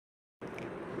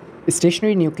A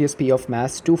stationary nucleus P of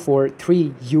mass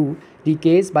 243U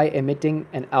decays by emitting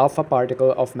an alpha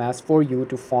particle of mass 4U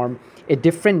to form a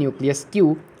different nucleus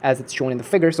Q as it's shown in the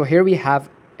figure. So here we have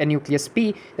a nucleus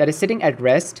P that is sitting at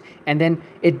rest, and then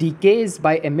it decays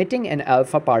by emitting an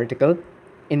alpha particle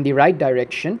in the right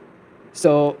direction.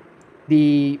 So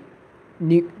the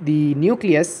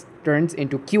nucleus turns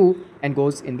into Q and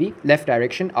goes in the left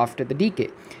direction after the decay.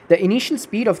 The initial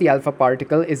speed of the alpha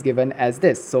particle is given as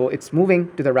this, so it's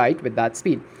moving to the right with that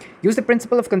speed. Use the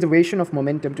principle of conservation of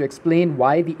momentum to explain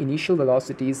why the initial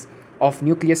velocities of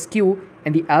nucleus Q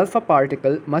and the alpha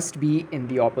particle must be in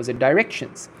the opposite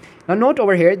directions. Now note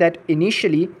over here that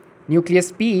initially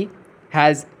nucleus P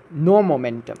has no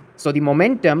momentum, so the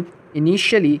momentum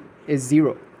initially is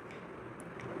 0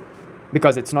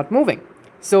 because it's not moving.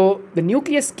 So the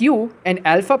nucleus Q and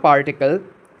alpha particle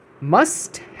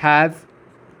must have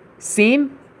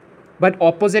same but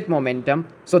opposite momentum,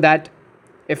 so that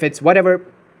if it's whatever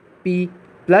P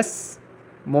plus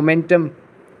momentum,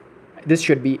 this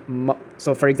should be,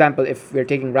 so for example, if we're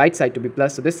taking right side to be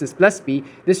plus, so this is plus P,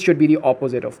 this should be the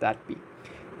opposite of that P.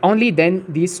 Only then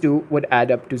these two would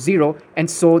add up to 0, and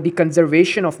so the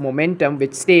conservation of momentum,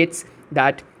 which states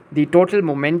that the total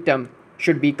momentum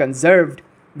should be conserved,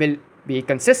 will be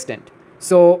consistent.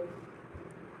 So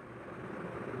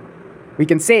we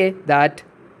can say that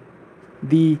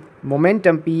the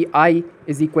momentum Pi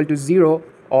is equal to 0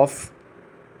 of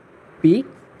P.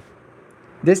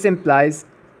 This implies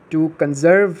to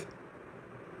conserve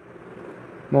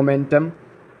momentum,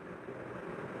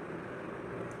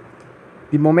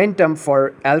 the momentum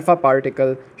for alpha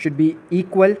particle should be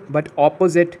equal but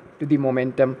opposite to the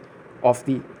momentum of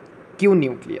the Q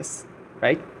nucleus,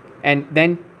 right? And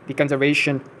then the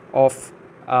conservation of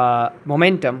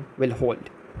momentum will hold.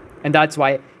 And that's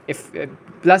why if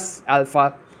plus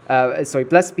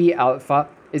P alpha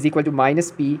is equal to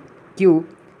minus P Q,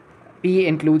 P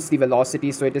includes the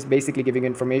velocity, so it is basically giving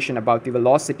information about the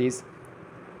velocities.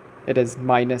 It is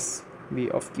minus V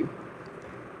of Q.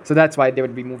 So that's why they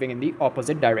would be moving in the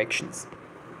opposite directions.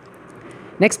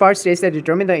 Next part states that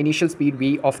determine the initial speed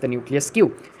V of the nucleus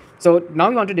Q. So now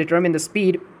we want to determine the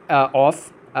speed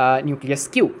of nucleus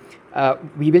Q.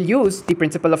 We will use the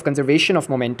principle of conservation of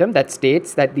momentum that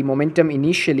states that the momentum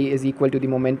initially is equal to the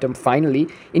momentum finally.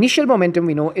 Initial momentum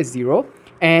we know is 0,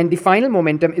 and the final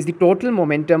momentum is the total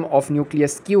momentum of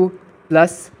nucleus Q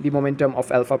plus the momentum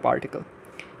of alpha particle.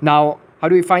 Now, how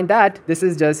do we find that? This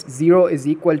is just 0 is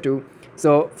equal to,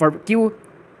 so for Q,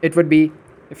 it would be,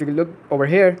 if you look over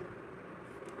here,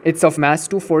 it's of mass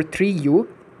 243U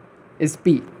is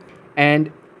P,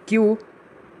 and Q,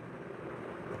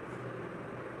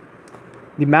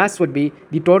 the mass would be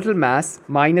the total mass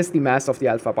minus the mass of the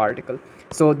alpha particle.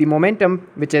 So the momentum,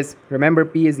 which is, remember,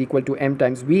 P is equal to m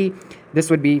times V, this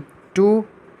would be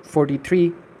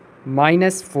 243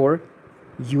 minus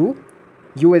 4U.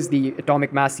 U is the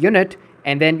atomic mass unit,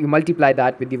 and then you multiply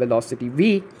that with the velocity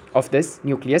V of this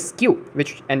nucleus Q,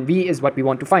 and V is what we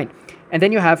want to find. And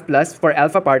then you have plus, for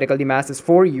alpha particle, the mass is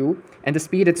 4U, and the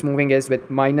speed it's moving is with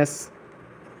minus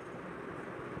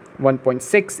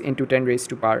 1.6 into 10 raised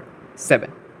to power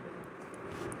 7.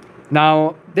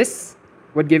 Now this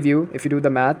would give you, if you do the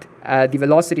math, the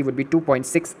velocity would be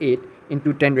 2.68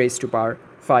 into 10 raised to power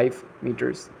 5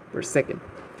 meters per second.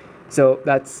 So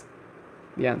that's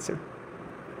the answer.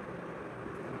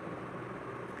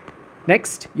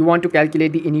 Next, you want to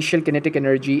calculate the initial kinetic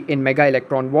energy in mega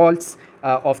electron volts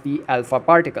of the alpha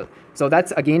particle. So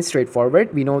that's again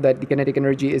straightforward. We know that the kinetic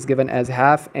energy is given as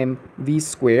half mv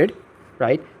squared,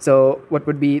 right? So what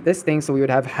would be this thing? So we would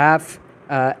have half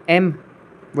m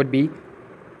would be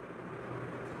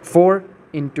 4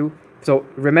 into, so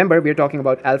remember we're talking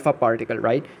about alpha particle,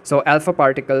 right? So alpha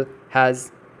particle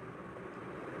has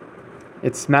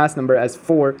its mass number as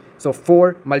 4, so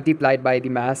 4 multiplied by the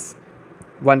mass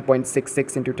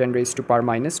 1.66 into 10 raised to power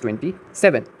minus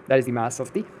 27. That is the mass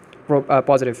of the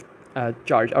positive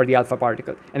charge, or the alpha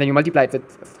particle. And then you multiply it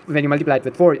with, when you multiply it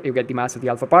with 4, you get the mass of the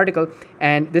alpha particle.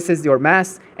 And this is your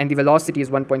mass, and the velocity is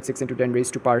 1.6 into 10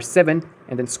 raised to power 7,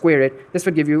 and then square it. This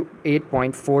would give you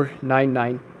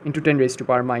 8.499 into 10 raised to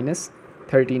power minus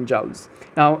 13 joules.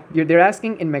 Now, they're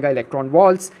asking in mega electron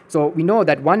volts. So we know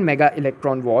that 1 mega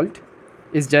electron volt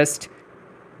is just,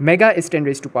 mega is 10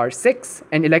 raised to power 6,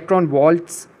 and electron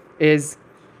volts is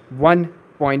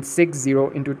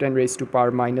 1.60 into 10 raised to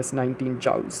power minus 19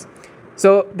 joules.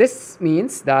 So this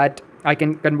means that I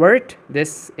can convert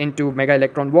this into mega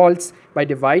electron volts by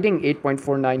dividing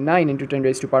 8.499 into 10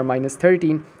 raised to power minus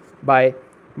 13 by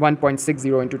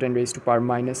 1.60 into 10 raised to power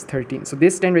minus 13. So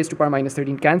this 10 raised to power minus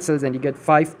 13 cancels, and you get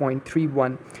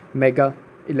 5.31 mega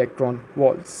electron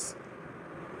volts.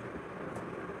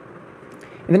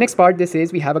 In the next part, this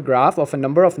is we have a graph of a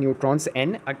number of neutrons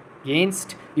n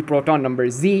against the proton number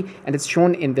z, and it's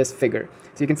shown in this figure.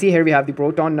 So you can see here we have the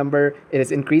proton number, it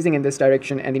is increasing in this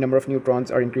direction, and the number of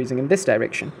neutrons are increasing in this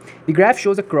direction. The graph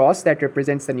shows a cross that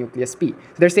represents the nucleus P. So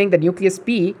they're saying the nucleus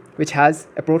P, which has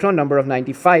a proton number of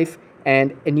 95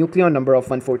 and a nucleon number of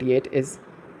 148, is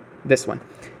this one.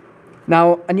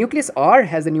 Now, a nucleus R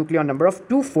has a nucleon number of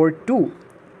 242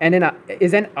 and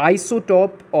is an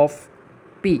isotope of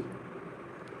P.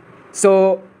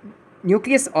 So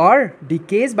nucleus R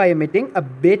decays by emitting a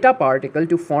beta particle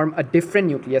to form a different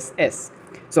nucleus S.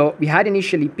 So we had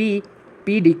initially P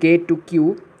decayed to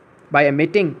Q by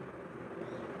emitting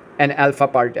an alpha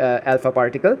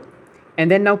particle,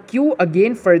 and then now Q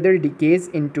again further decays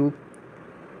into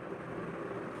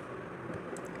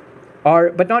R,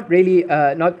 but not really,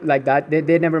 not like that.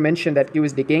 They never mentioned that Q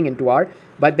is decaying into R,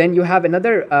 but then you have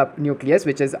another nucleus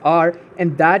which is R,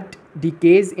 and that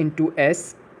decays into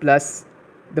S plus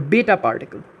the beta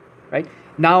particle, right?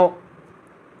 Now,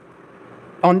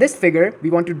 on this figure, we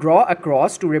want to draw a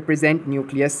cross to represent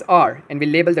nucleus R, and we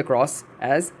label the cross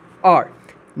as R.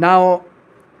 Now,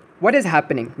 what is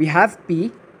happening? We have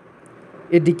P,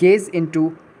 it decays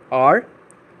into R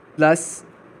plus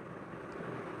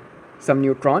some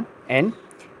neutron, N,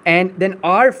 and then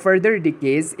R further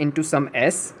decays into some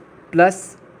S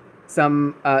plus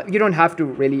some, you don't have to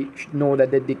really know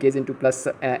that it decays into plus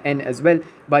N as well,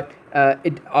 but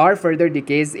R further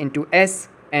decays into S,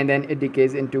 and then it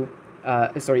decays into,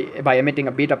 by emitting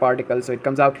a beta particle, so it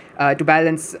comes out. To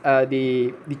balance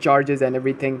the charges and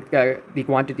everything, the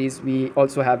quantities, we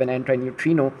also have an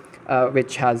antineutrino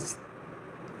which has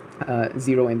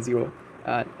 0 and 0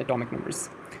 atomic numbers.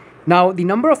 Now, the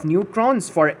number of neutrons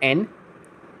for N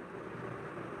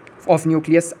of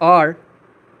nucleus R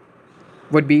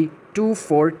would be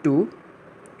 242,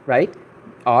 right?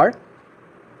 R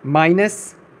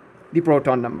minus the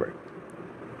proton number,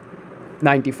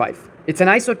 95. It's an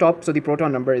isotope, so the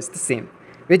proton number is the same,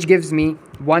 which gives me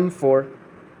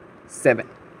 147.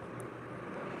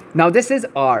 Now this is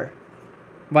R,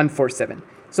 147.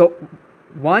 So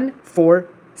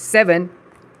 147,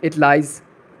 it lies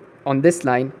on this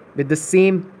line with the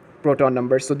same proton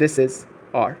number, so this is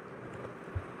R.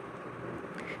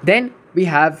 Then we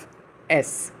have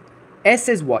S. S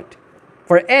is what?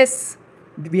 For S,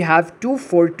 we have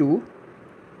 242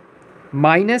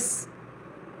 minus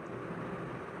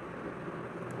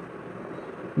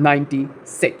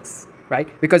 96, right?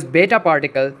 Because beta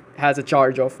particle has a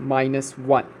charge of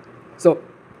 -1. So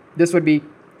this would be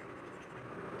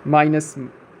minus,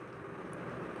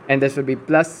 and this would be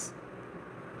plus,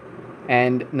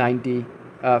 and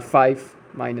 95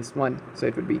 minus 1. So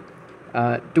it would be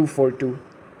 242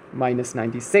 minus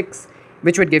 96,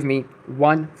 which would give me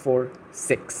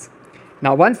 146.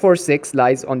 Now 146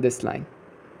 lies on this line,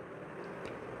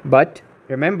 but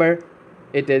remember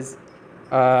it is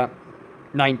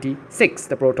 96,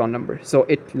 the proton number, so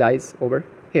it lies over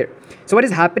here. So what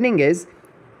is happening is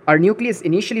our nucleus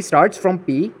initially starts from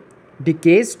P,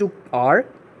 decays to R,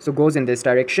 so goes in this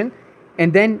direction,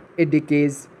 and then it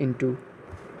decays into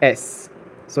S,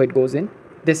 so it goes in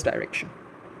this direction.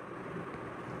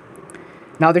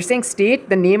 Now they're saying state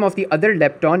the name of the other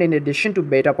lepton in addition to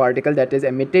beta particle that is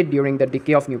emitted during the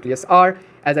decay of nucleus R.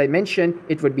 As I mentioned,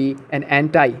 it would be an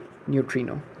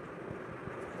antineutrino.